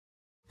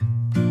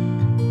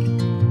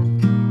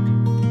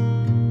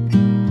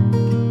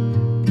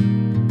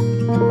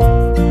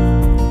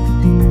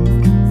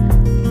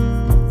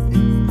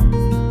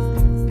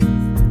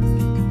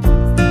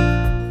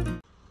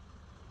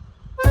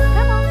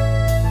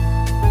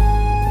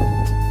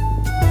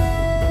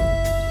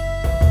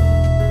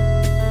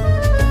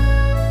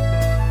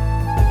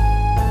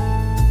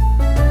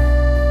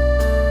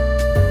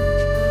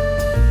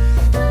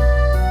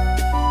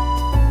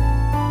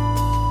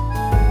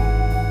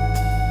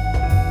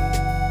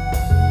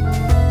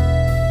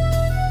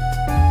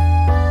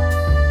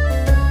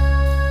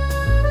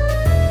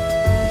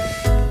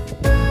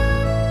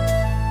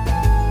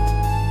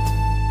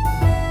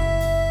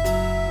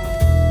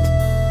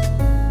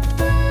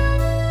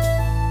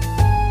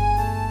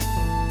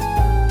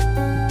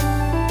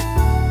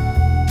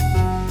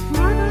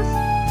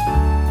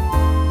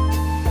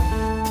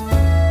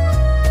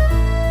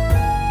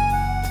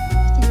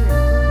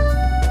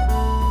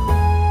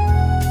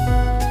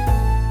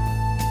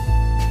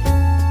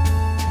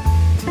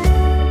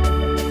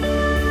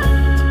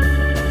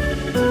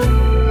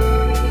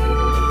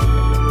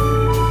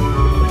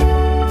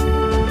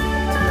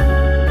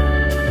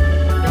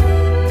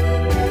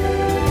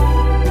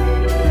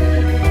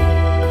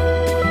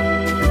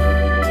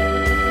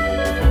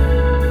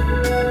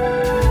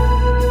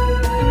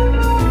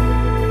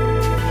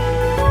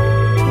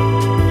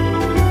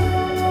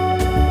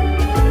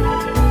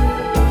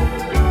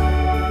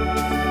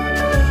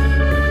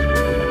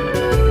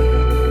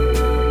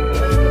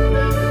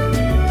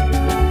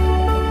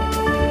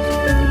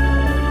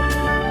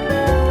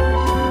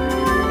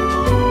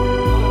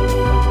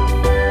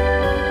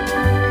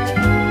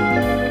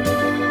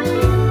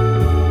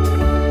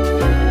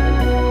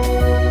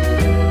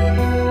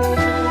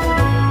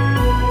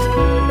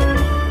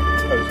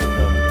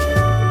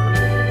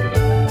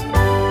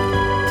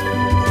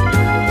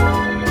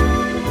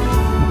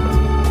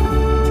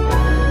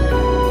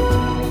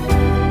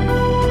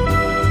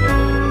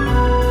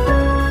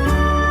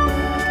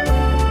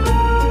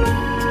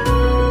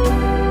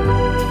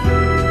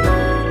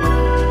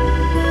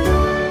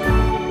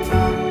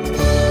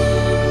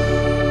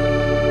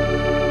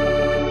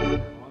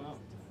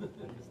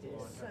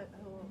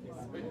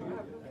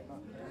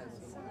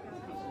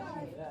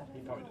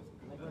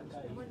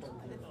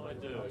I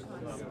do. I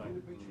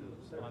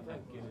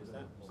think Guinness,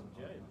 that's St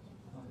James.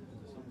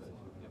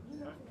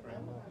 Factory.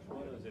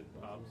 What is it?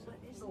 Pubs?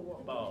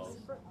 Bars.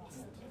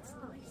 It's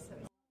nice.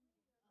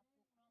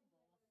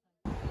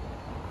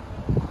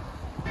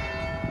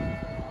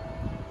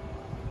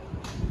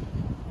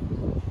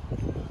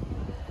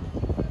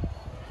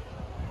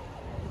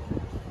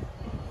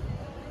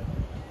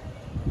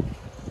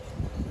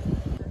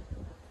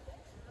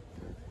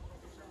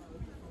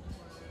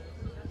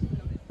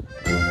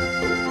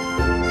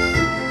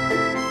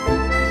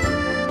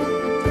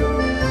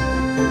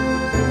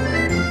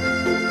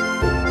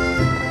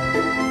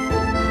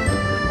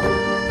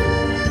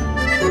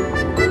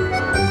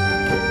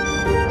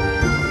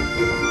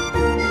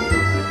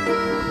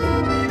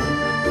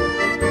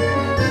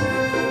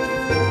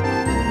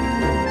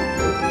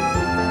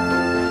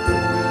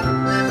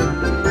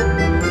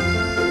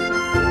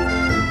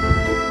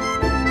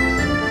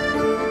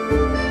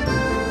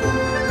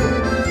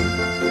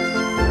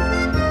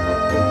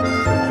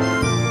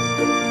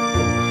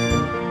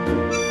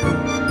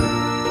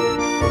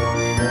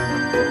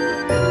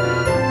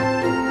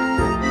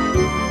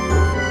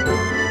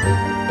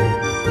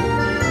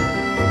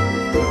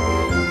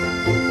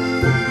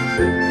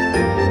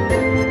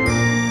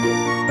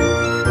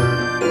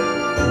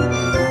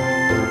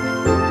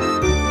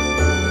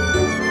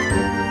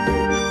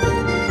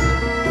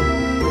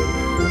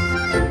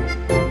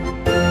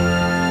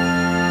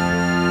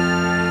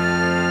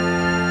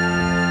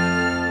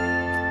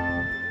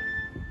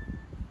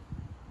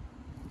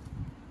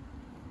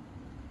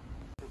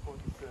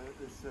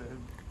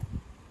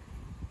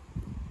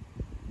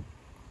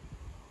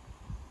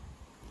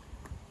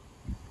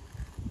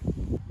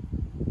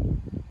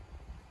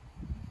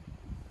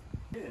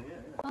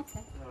 Ok.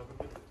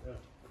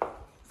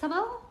 Ça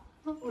va?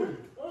 Oh,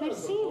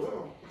 merci.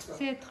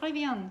 C'est très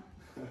bien.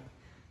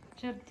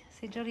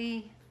 C'est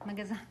joli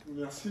magasin.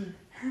 Merci.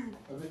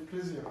 Avec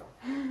plaisir.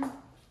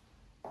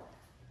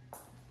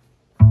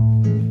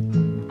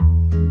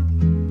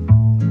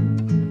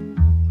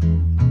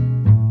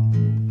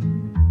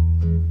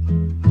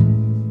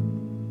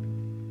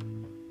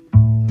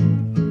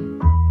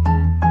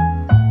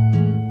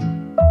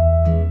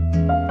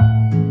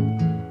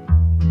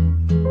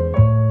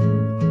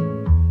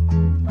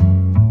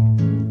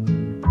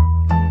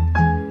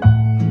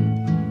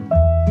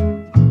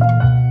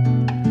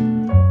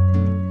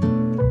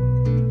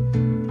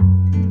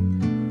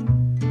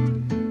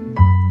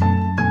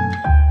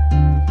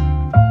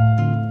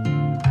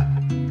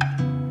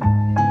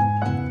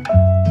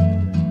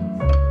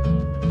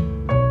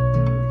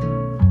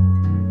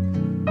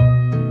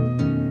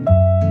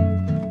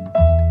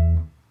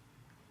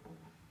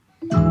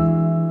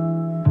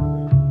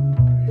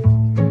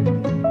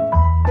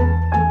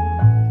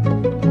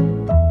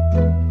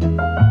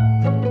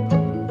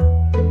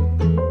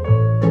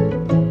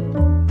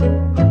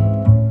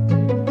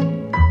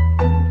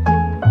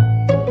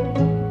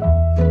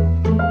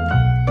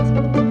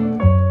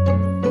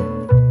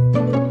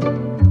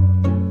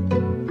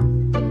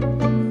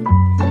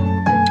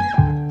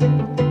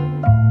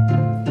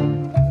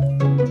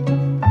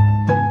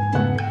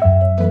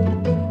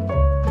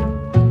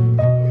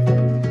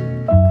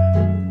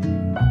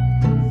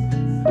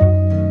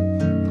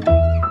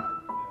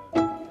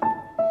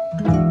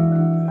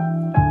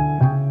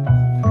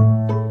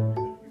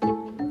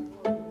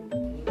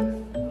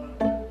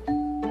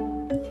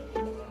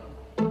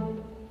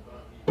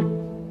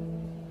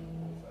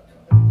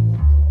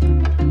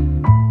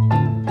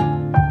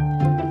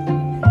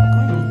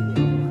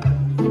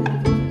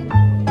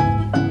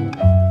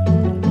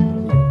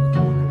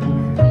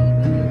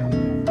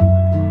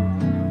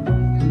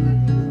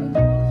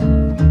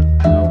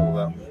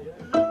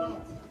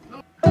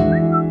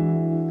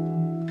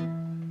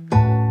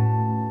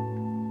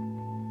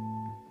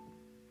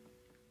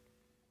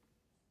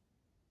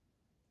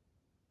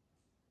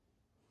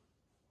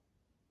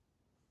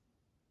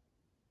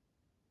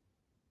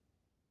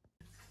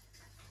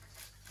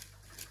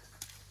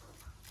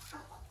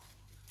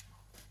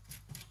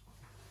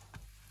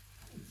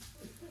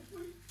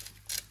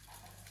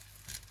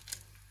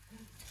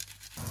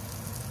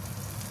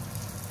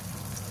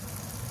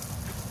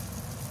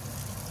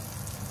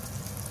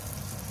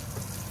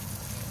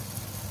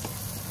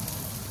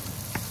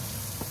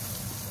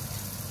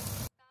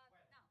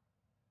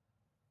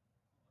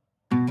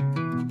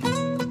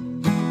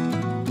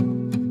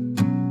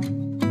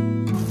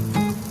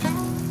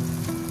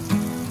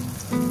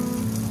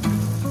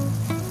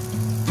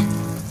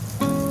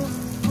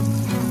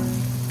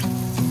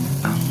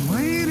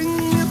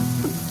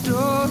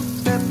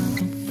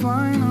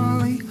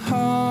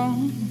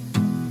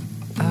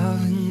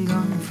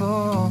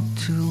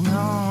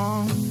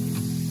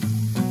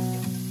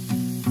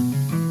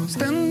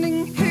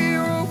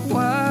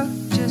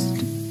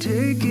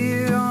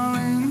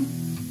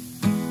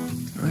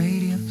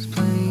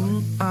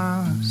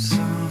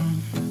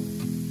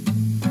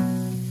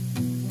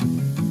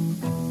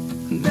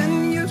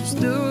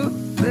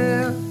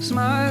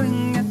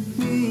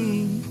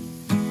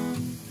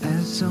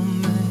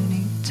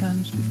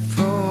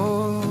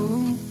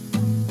 fall.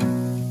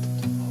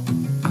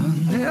 I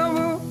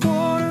never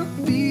wanna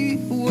be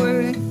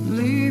away,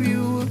 leave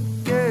you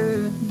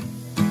again.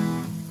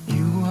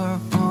 You are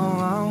all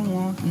I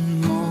want and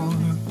more.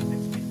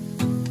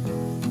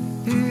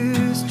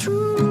 It's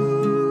true.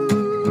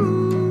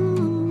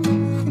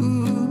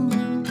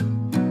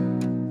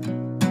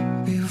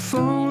 If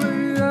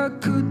only I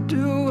could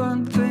do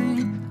one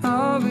thing,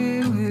 I'll be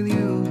with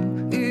you.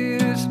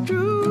 It's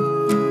true.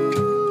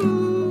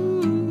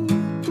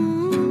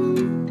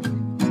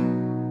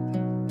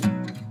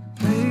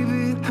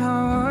 Baby,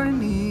 how I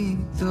need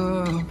the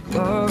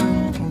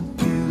loving of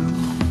you.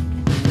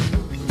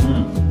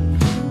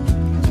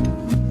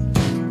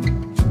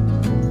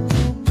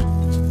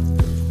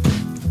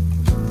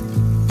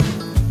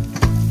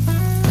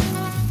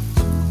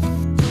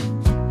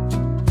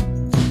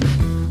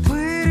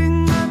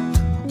 Waiting at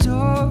the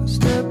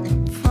doorstep,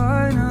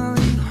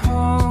 finally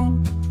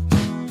home.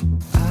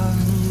 I've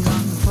been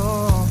gone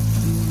for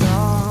too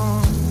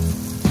long.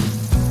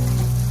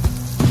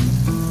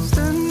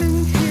 Standing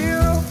here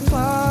a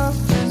while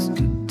just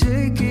to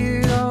take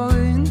it all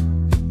in.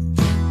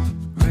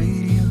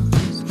 Radio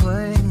is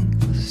playing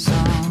the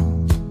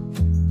song.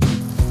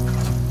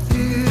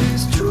 It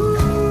is true.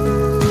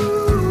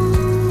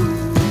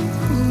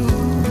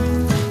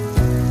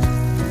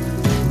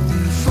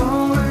 If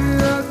only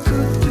I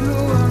could do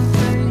one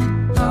thing,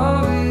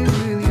 I'll be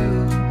with you.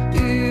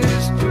 It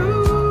is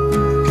true.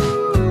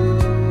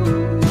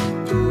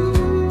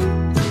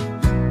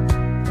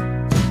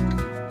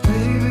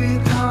 Baby,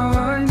 how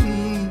I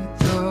need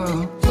the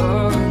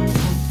loving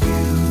of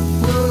you.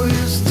 Will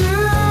you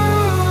still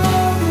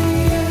love me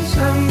as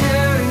I'm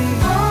getting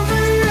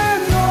hungry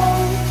and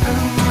old?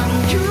 And when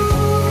you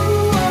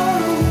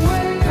are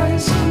away, I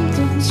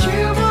sometimes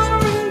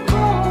shivering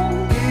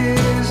cold. It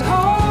is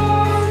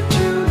hard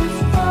to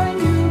define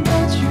you,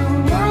 but you're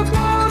worth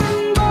more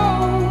than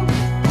gold.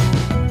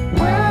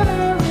 When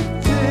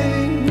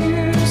everything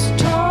is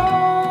told.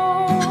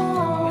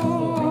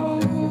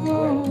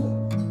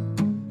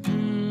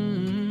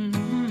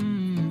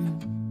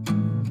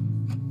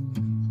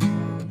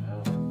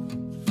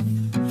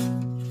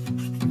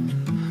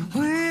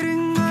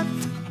 Waiting at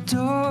the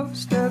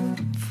doorstep,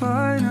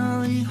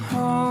 finally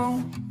home.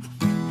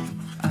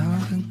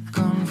 I've been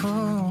gone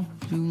for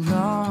too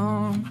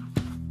long.